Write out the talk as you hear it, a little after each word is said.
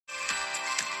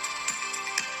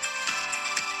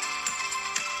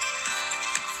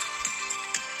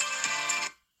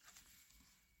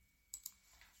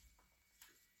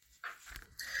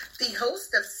The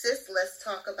hosts of Sis Let's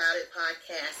Talk About It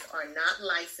podcast are not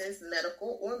licensed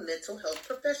medical or mental health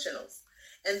professionals,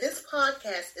 and this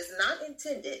podcast is not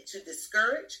intended to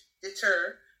discourage,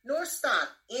 deter, nor stop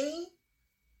any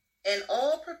and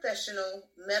all professional,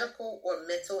 medical, or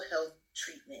mental health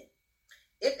treatment.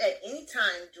 If at any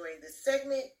time during this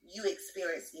segment you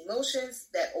experience emotions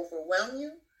that overwhelm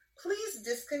you, please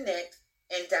disconnect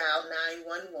and dial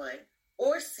 911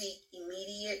 or seek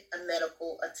immediate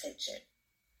medical attention.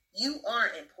 You are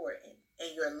important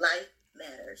and your life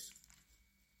matters.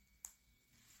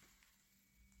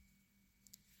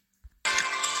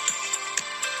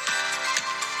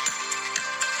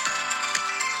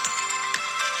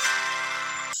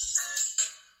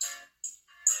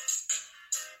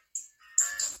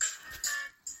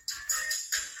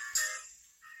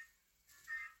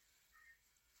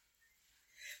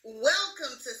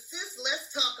 Welcome to Sis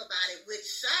Let's Talk About It with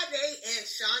Sade and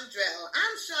Chandrell.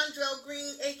 I'm Chandrell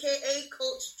Green, a.k.a.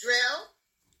 Coach Drell.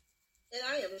 And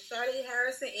I am Sade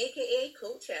Harrison, a.k.a.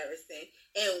 Coach Harrison.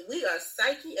 And we are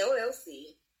Psyche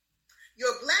LLC.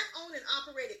 Your Black-owned and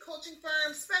operated coaching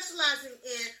firm specializing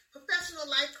in professional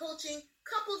life coaching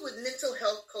coupled with mental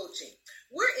health coaching.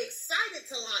 We're excited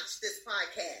to launch this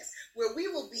podcast where we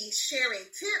will be sharing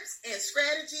tips and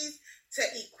strategies to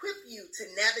equip you to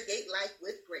navigate life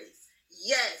with grace.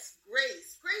 Yes,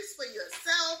 grace. Grace for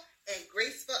yourself and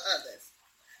grace for others.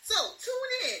 So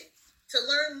tune in to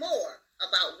learn more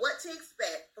about what to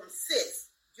expect from Sis.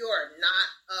 You're not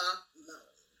alone.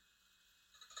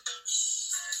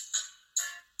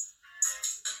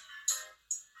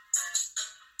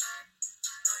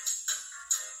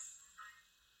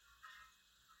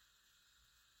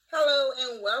 Hello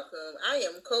and welcome. I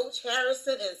am Coach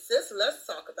Harrison and Sis, let's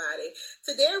talk about it.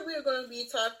 Today we're going to be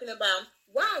talking about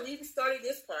why we started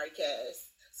this podcast.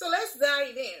 So let's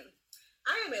dive in.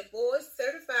 I am a board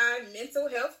certified mental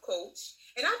health coach,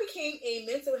 and I became a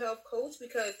mental health coach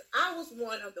because I was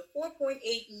one of the 4.8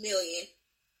 million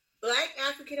Black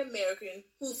African Americans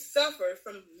who suffer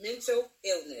from mental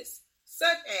illness,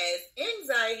 such as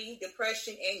anxiety,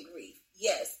 depression, and grief.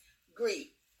 Yes, grief.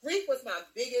 Grief was my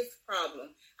biggest problem.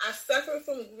 I suffered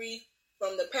from grief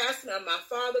from the passing of my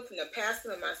father, from the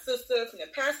passing of my sister, from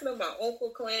the passing of my uncle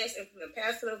Clarence, and from the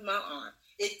passing of my aunt.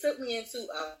 It took me into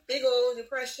a big old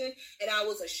depression, and I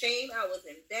was ashamed. I was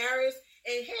embarrassed.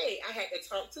 And hey, I had to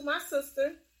talk to my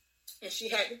sister, and she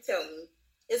had to tell me,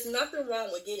 it's nothing wrong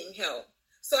with getting help.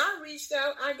 So I reached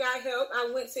out. I got help.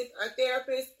 I went to a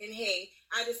therapist, and hey,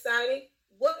 I decided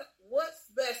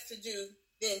what's best to do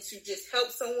than to just help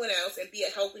someone else and be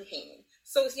a helping hand.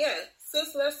 So yeah,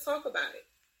 sis, let's talk about it.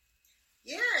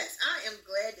 Yes, I am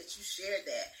glad that you shared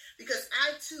that because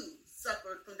I too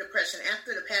suffered from depression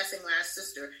after the passing of my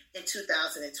sister in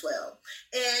 2012.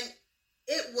 And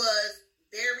it was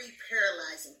very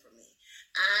paralyzing for me.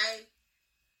 I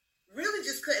really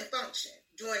just couldn't function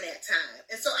during that time.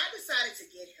 And so I decided to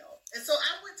get help. And so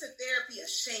I went to therapy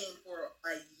ashamed for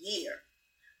a year.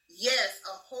 Yes,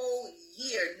 a whole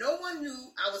year. No one knew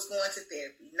I was going to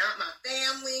therapy. Not my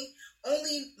family,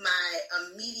 only my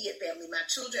immediate family, my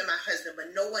children, my husband,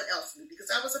 but no one else knew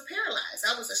because I was paralyzed.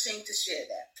 I was ashamed to share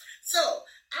that. So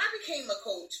I became a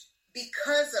coach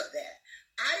because of that.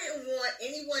 I didn't want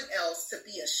anyone else to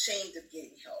be ashamed of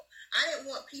getting help. I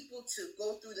didn't want people to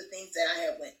go through the things that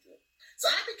I had went through. So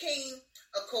I became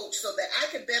a coach so that I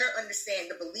could better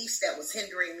understand the beliefs that was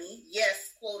hindering me.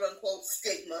 Yes, quote unquote,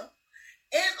 stigma.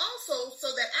 And also so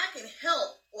that I can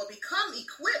help or become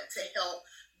equipped to help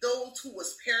those who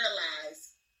was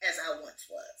paralyzed as I once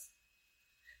was.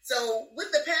 So with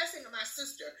the passing of my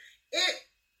sister, it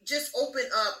just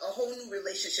opened up a whole new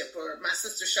relationship for my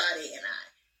sister Sade and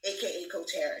I, a.k.a.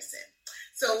 Coach Harrison.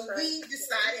 So we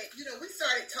decided, we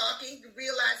started talking to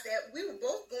realize that we were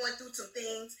both going through some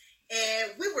things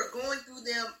and we were going through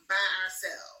them by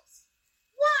ourselves.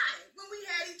 Why? When we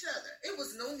had each other. It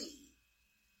was no need.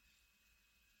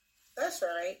 That's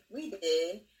right. We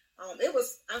did.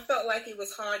 I felt like it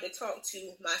was hard to talk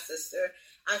to my sister.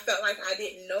 I felt like I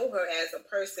didn't know her as a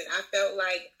person. I felt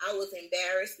like I was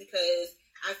embarrassed because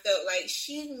I felt like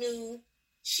she knew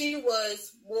she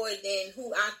was more than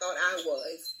who I thought I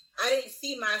was. I didn't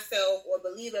see myself or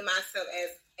believe in myself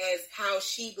as how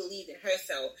she believed in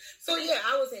herself. So yeah,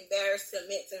 I was embarrassed to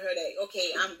admit to her that,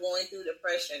 okay, I'm going through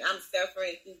depression. I'm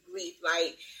suffering through grief.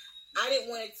 Like, I didn't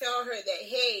want to tell her that,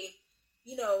 hey,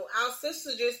 our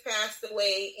sister just passed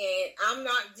away and I'm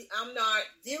not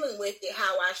dealing with it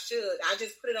how I should. I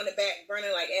just put it on the back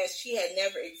burner like as she had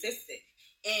never existed.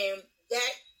 And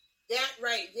that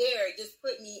right there just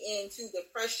put me into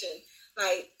depression.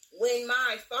 Like when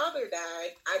my father died,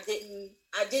 I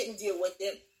didn't deal with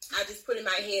it. I just put in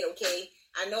my head, okay,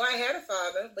 I know I had a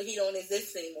father, but he don't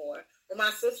exist anymore. When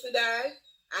my sister died,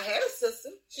 I had a sister.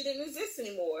 She didn't exist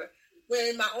anymore.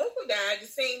 When my uncle died, the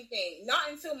same thing. Not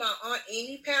until my Aunt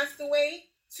Amy passed away,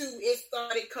 it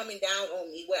started coming down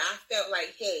on me, where I felt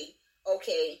like, hey,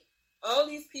 okay, all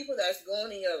these people that's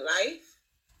going in your life,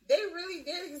 they really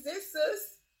did exist,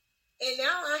 sis. And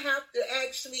now I have to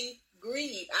actually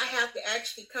grieve. I have to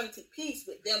actually come to peace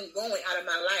with them going out of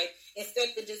my life instead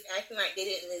of just acting like they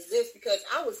didn't exist, because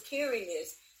I was carrying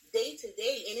this day to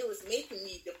day and it was making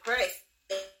me depressed.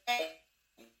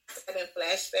 Having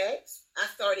flashbacks, I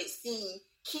started seeing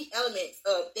key elements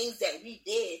of things that we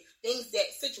did,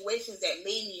 situations that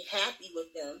made me happy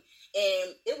with them,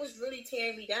 and it was really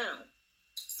tearing me down.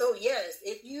 So yes,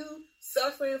 if you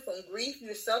suffering from grief,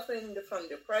 you're suffering from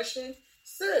depression,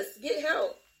 sis, get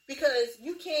help, because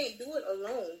you can't do it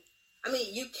alone. I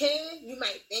mean, you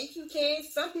might think you can,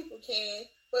 some people can,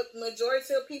 but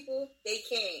majority of people, they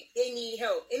can't. They need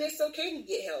help, and it's okay to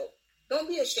get help. Don't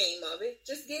be ashamed of it.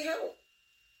 Just get help.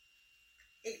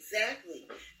 Exactly.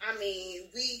 I mean,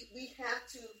 we have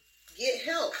to get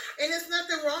help, and there's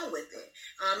nothing wrong with it.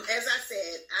 As I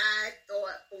said, I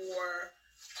thought for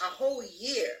a whole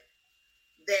year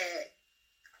that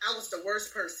I was the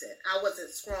worst person. I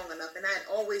wasn't strong enough, and I had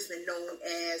always been known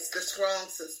as the strong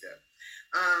sister.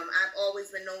 I've always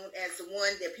been known as the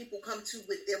one that people come to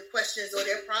with their questions or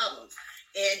their problems.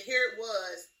 And here it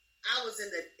was, I was in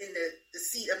the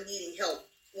seat of needing help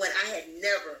when I had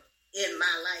never in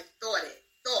my life thought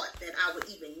that I would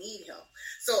even need help.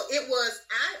 So it was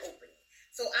eye-opening.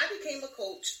 So I became a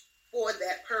coach for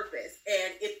that purpose.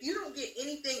 And if you don't get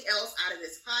anything else out of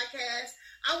this podcast,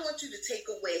 I want you to take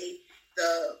away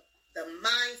the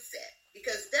mindset,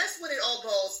 because that's what it all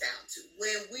boils down to.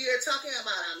 When we are talking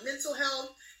about our mental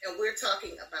health and we're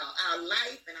talking about our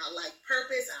life and our life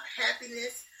purpose, our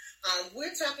happiness,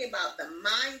 we're talking about the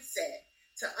mindset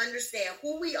to understand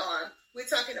who we are. We're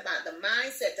talking about the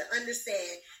mindset to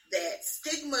understand that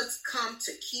stigmas come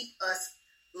to keep us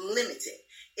limited.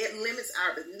 It limits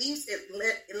our beliefs. It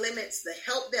limits the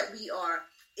help that we are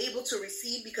able to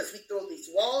receive because we throw these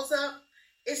walls up.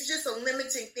 It's just a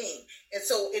limiting thing. And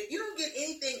so if you don't get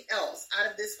anything else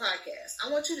out of this podcast,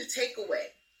 I want you to take away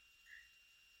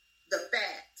the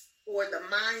fact or the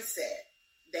mindset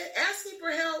that asking for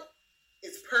help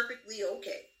is perfectly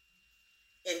okay.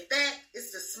 In fact,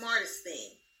 it's the smartest thing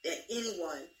that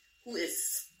anyone who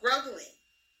is struggling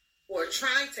or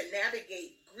trying to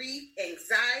navigate grief,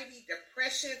 anxiety,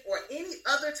 depression, or any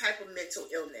other type of mental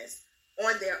illness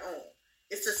on their own.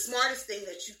 It's the smartest thing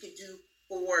that you can do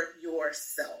for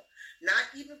yourself. Not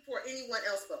even for anyone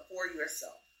else, but for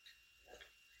yourself.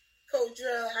 Coach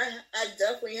Drill, I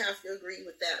definitely have to agree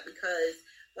with that, because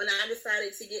when I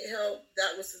decided to get help,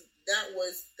 that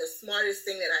was the smartest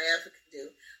thing that I ever could do.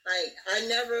 Like, I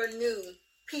never knew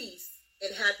peace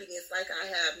and happiness like I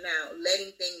have now,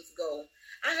 letting things go.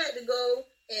 I had to go,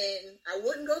 and I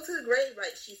wouldn't go to the grave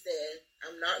like she said.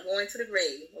 I'm not going to the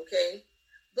grave, okay?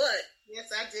 But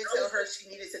yes, I did tell her she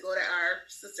needed to go to our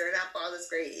sister and our father's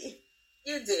grave.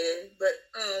 You did, but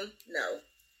no.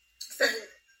 So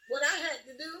what I had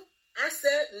to do, I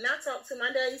sat and I talked to my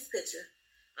daddy's picture.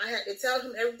 I had to tell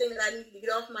him everything that I needed to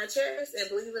get off my chest, and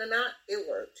believe it or not, it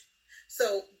worked.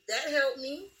 So that helped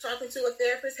me. Talking to a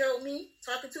therapist helped me.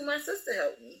 Talking to my sister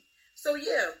helped me. So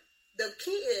yeah, the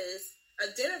key is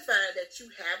identify that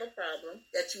you have a problem,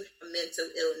 that you have mental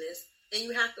illness, and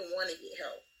you have to want to get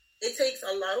help. It takes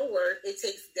a lot of work. It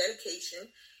takes dedication.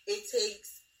 It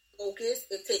takes focus.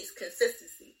 It takes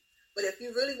consistency. But if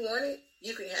you really want it,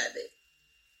 you can have it.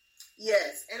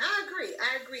 Yes, and I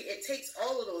agree. It takes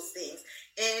all of those things.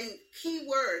 And key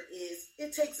word is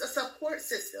it takes a support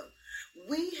system.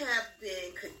 We have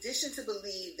been conditioned to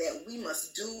believe that we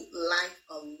must do life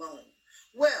alone.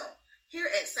 Well, here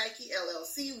at Psyche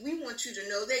LLC, we want you to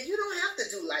know that you don't have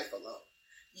to do life alone.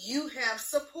 You have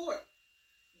support.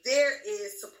 There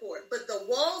is support. But the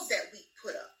walls that we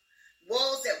put up,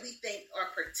 walls that we think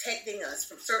are protecting us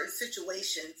from certain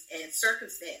situations and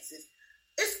circumstances,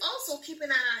 it's also keeping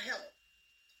out our health.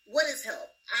 What is health?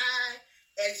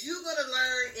 As you're going to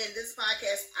learn in this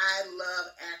podcast, I love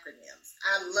acronyms.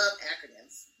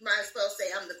 Might as well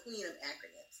say I'm the queen of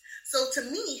acronyms. So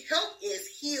to me, health is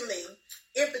healing,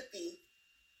 empathy,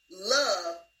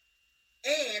 love,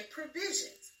 and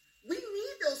provisions. We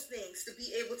need those things to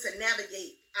be able to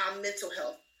navigate our mental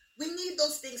health. We need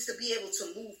those things to be able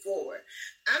to move forward.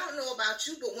 I don't know about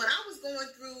you, but when I was going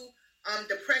through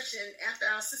depression after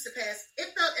our sister passed,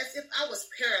 it felt as if I was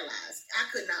paralyzed. I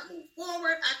could not move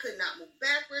forward. I could not move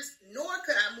backwards, nor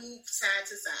could I move side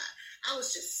to side. I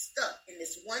was just stuck in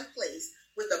this one place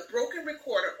with a broken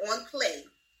recorder on play,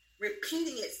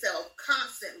 repeating itself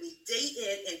constantly, day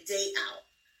in and day out.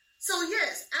 So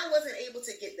yes, I wasn't able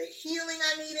to get the healing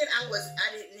I needed. I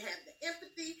didn't have the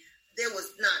empathy. There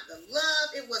was not the love.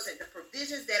 It wasn't the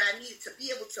provisions that I needed to be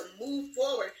able to move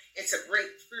forward and to break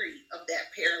free of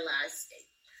that paralyzed state.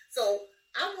 So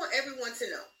I want everyone to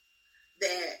know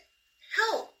that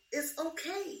help is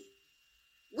okay.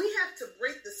 We have to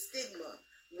break the stigma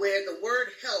where the word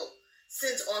help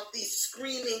sends off these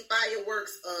screaming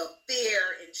fireworks of fear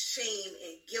and shame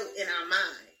and guilt in our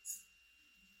minds,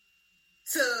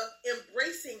 to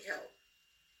embracing help,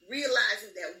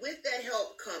 realizing that with that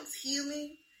help comes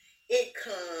healing, it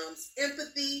comes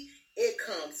empathy, it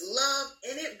comes love,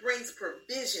 and it brings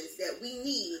provisions that we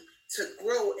need to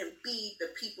grow and be the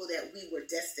people that we were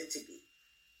destined to be.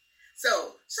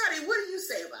 So, Shadi, what do you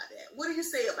say about that? What do you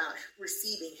say about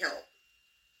receiving help?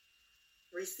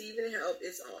 Receiving help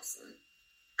is awesome.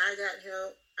 I got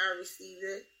help. I received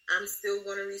it. I'm still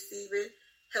going to receive it.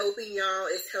 Helping y'all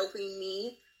is helping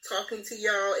me. Talking to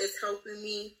y'all is helping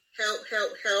me. Help,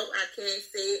 help, help. I can't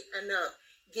say it enough.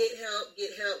 Get help, get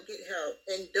help, get help.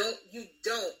 And you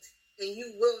don't, and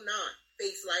you will not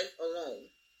face life alone.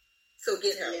 So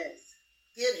get help. Yes,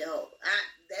 get help.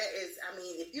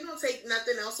 If you don't take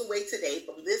nothing else away today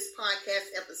from this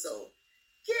podcast episode,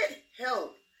 get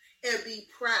help and be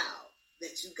proud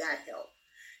that you got help.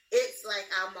 It's like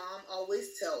our mom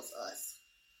always tells us,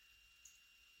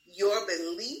 your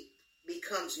belief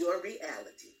becomes your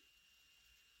reality.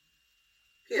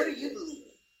 Period. What are you believing?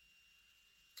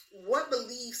 What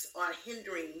beliefs are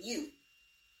hindering you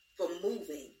from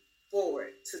moving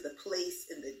forward to the place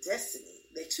and the destiny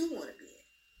that you want to be in?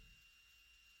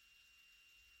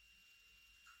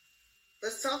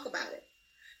 Let's talk about it.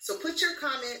 So put your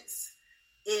comments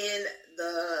in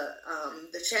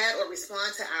the chat or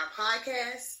respond to our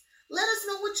podcast. Let us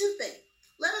know what you think.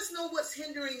 Let us know what's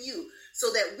hindering you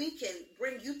so that we can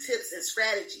bring you tips and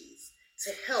strategies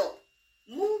to help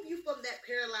move you from that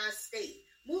paralyzed state,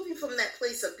 move you from that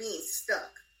place of being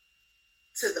stuck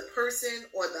to the person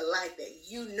or the life that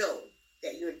you know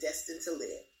that you're destined to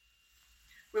live.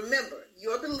 Remember,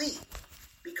 your belief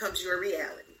becomes your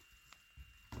reality.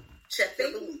 Check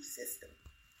your belief system.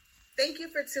 Thank you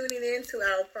for tuning in to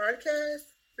our podcast.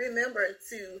 Remember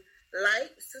to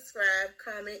like, subscribe,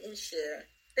 comment, and share.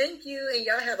 Thank you, and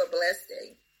y'all have a blessed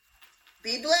day.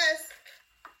 Be blessed.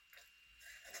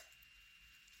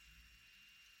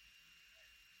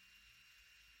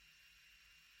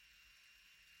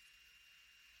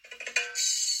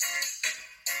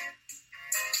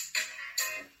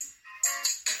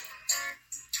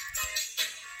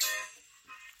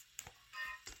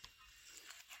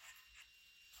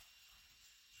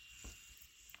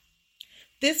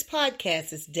 This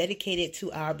podcast is dedicated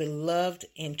to our beloved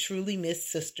and truly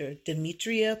missed sister,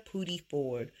 Demetria Poodie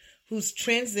Ford, whose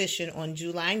transition on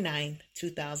July 9th,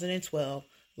 2012,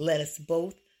 led us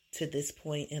both to this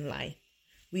point in life.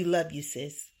 We love you,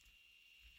 sis.